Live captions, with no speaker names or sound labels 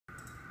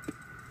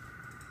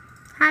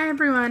Hi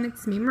everyone,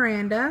 it's me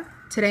Miranda.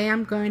 Today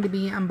I'm going to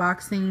be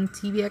unboxing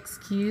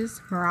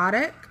TVXQ's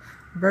Mirotic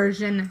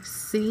version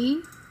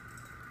C.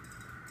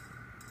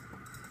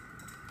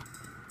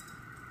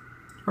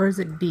 Or is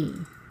it D?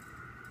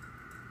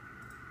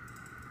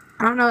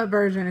 I don't know what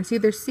version. It's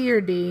either C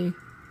or D.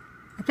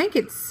 I think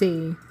it's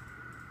C.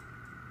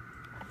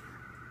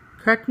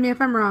 Correct me if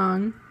I'm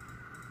wrong.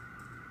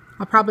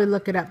 I'll probably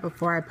look it up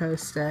before I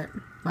post it.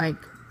 Like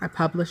I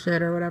publish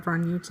it or whatever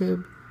on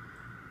YouTube.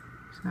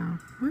 So,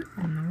 what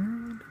in the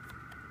world?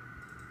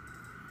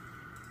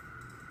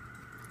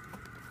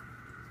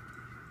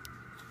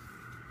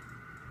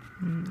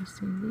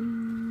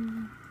 CD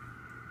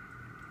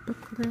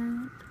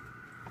booklet,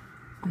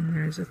 and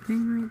there's a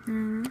thing right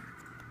there.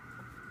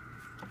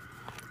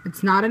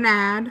 It's not an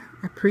ad.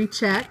 I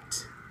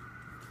pre-checked.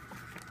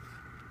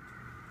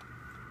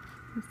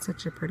 It's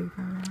such a pretty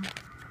photo.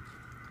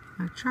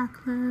 My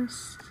track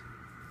list.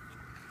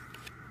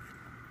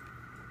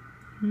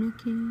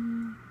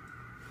 Mickey.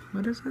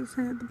 What does that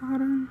say at the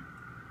bottom?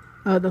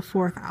 Oh, the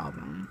 4th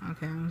album.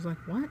 Okay, I was like,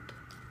 what?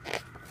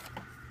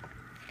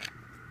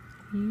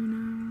 You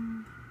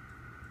know.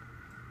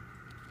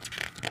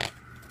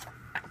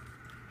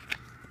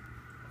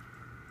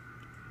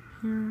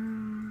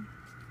 Hero.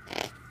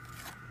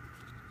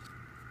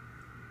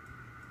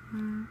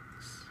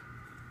 Max.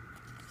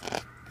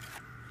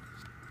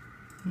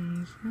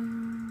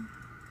 Angel.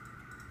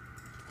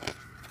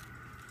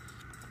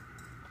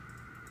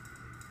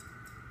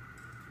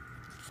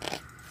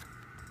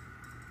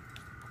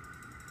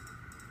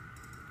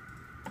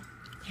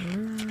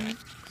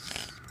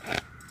 Lyrics.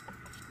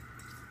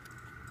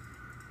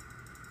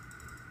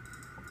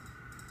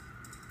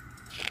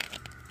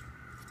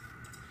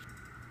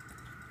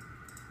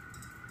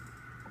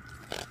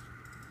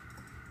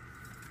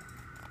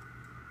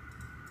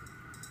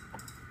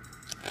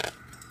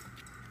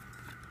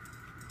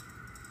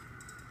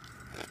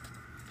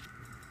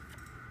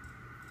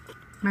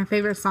 My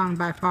favorite song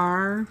by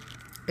far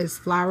is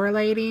Flower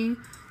Lady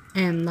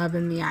and Love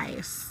in the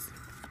Ice.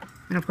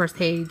 And of course,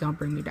 Hey, Don't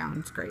Bring Me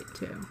Down is great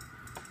too.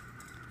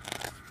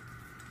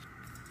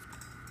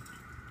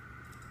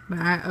 But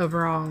I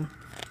overall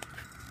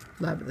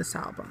love this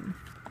album.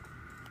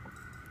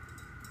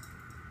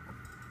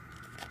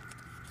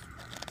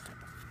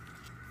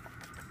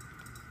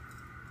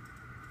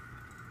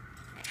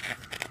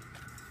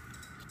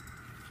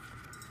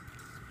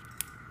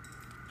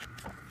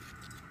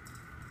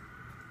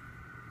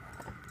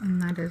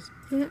 And that is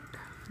it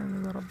for the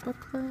little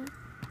booklet.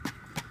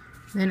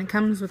 Then it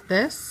comes with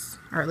this,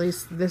 or at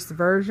least this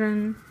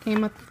version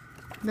came with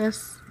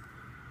this.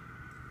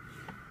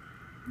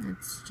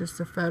 It's just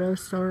a photo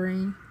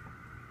story.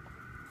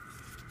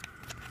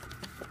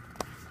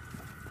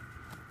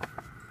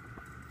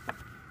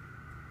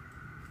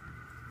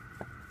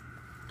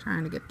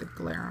 Trying to get the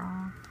glare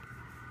off.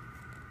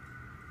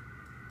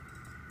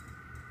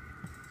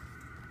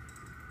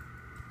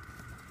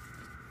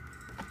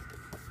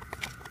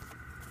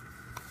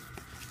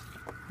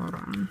 Hold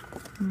on.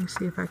 Let me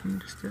see if I can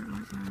just do it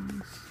like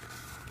this.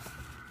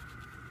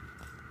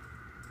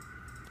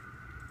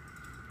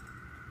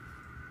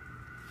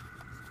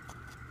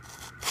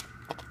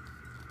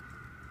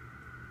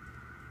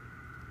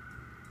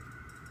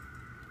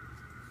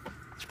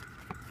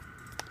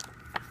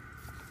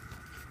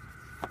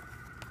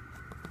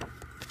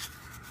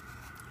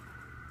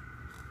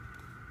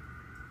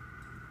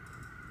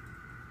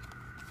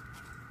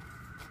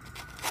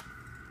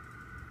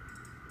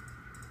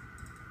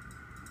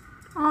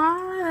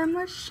 Oh, that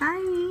was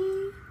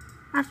shiny.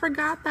 I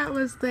forgot that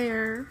was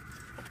there.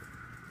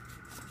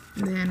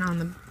 And then on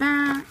the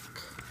back,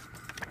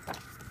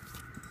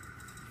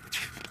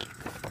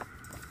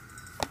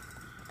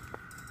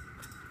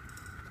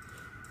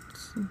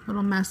 some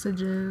little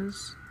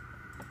messages.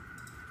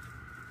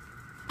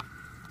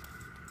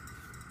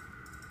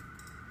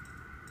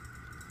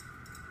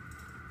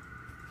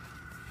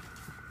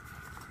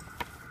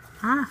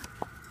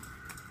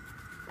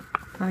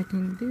 If I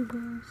can do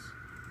this.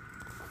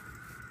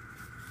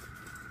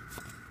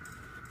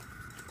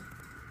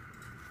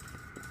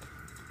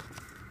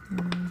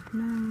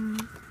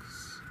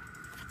 Max.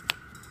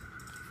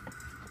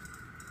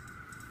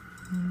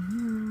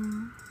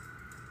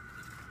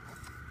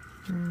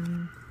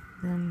 And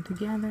them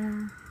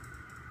together.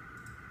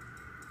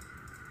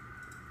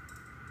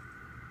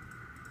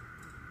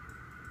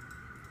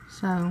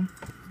 So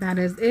that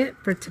is it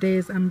for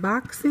today's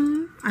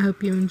unboxing. I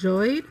hope you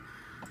enjoyed.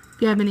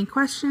 If you have any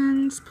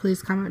questions,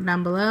 please comment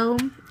down below.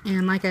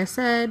 And like I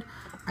said,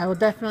 I will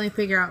definitely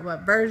figure out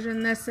what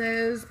version this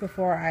is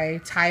before I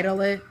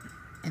title it.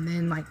 And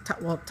then like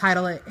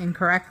title it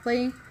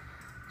incorrectly.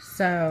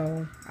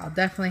 So I'll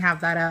definitely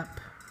have that up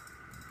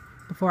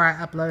before I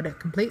upload it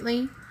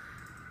completely.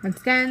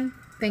 Once again,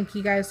 thank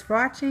you guys for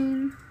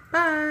watching.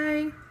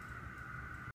 Bye!